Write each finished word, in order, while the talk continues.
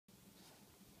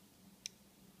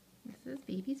is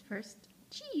baby's first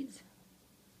cheese.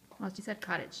 Well, she said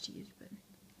cottage cheese, but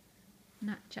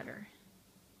not cheddar.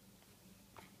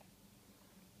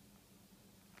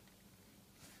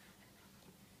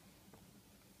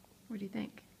 What do you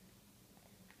think?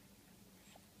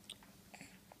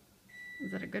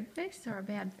 Is that a good face or a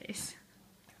bad face?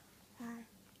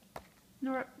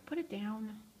 Nora, put it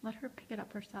down. Let her pick it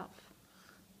up herself.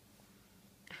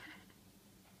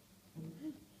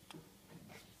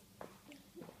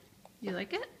 You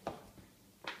like it?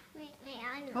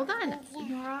 Hold on,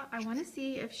 Nora. I want to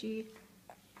see if she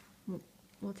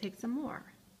will take some more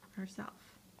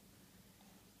herself.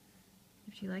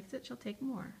 If she likes it, she'll take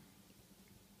more.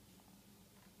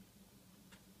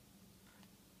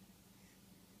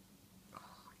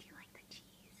 Oh, do you like the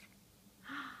cheese?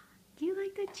 Do you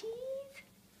like the cheese?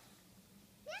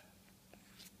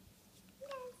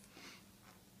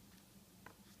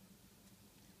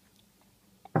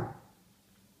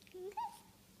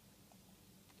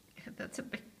 That's a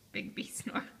big piece,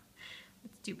 Nora.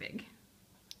 It's too big.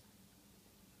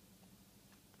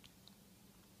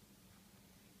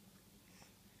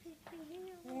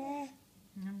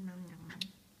 Nom, nom, nom.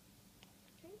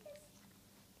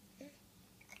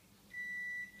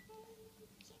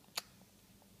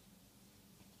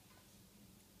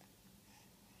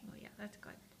 Oh yeah, that's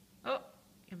good. Oh,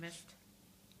 you missed.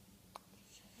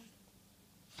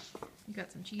 You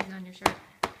got some cheese on your shirt.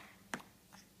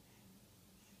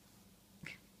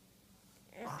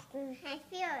 I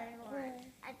feel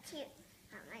a tooth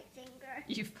on my finger.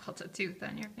 You felt a tooth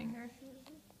on your finger?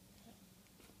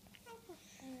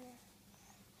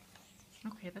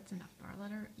 Okay, that's enough, Nora.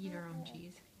 Let her eat her own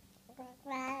cheese.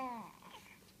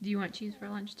 Do you want cheese for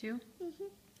lunch too?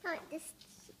 I want this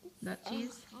cheese. That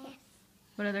cheese? Yes.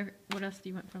 What else do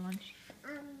you want for lunch?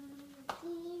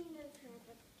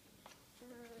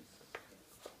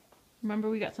 Remember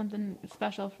we got something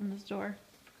special from the store.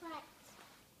 What?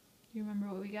 Do you remember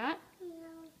what we got?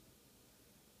 No.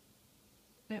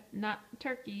 Yep, not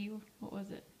turkey. What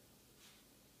was it?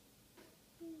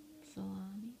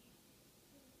 Salami.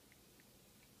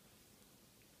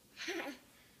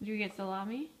 Did you get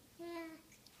salami? Yeah.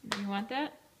 Do you want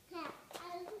that? Yeah.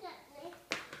 I got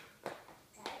this.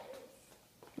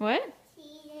 What?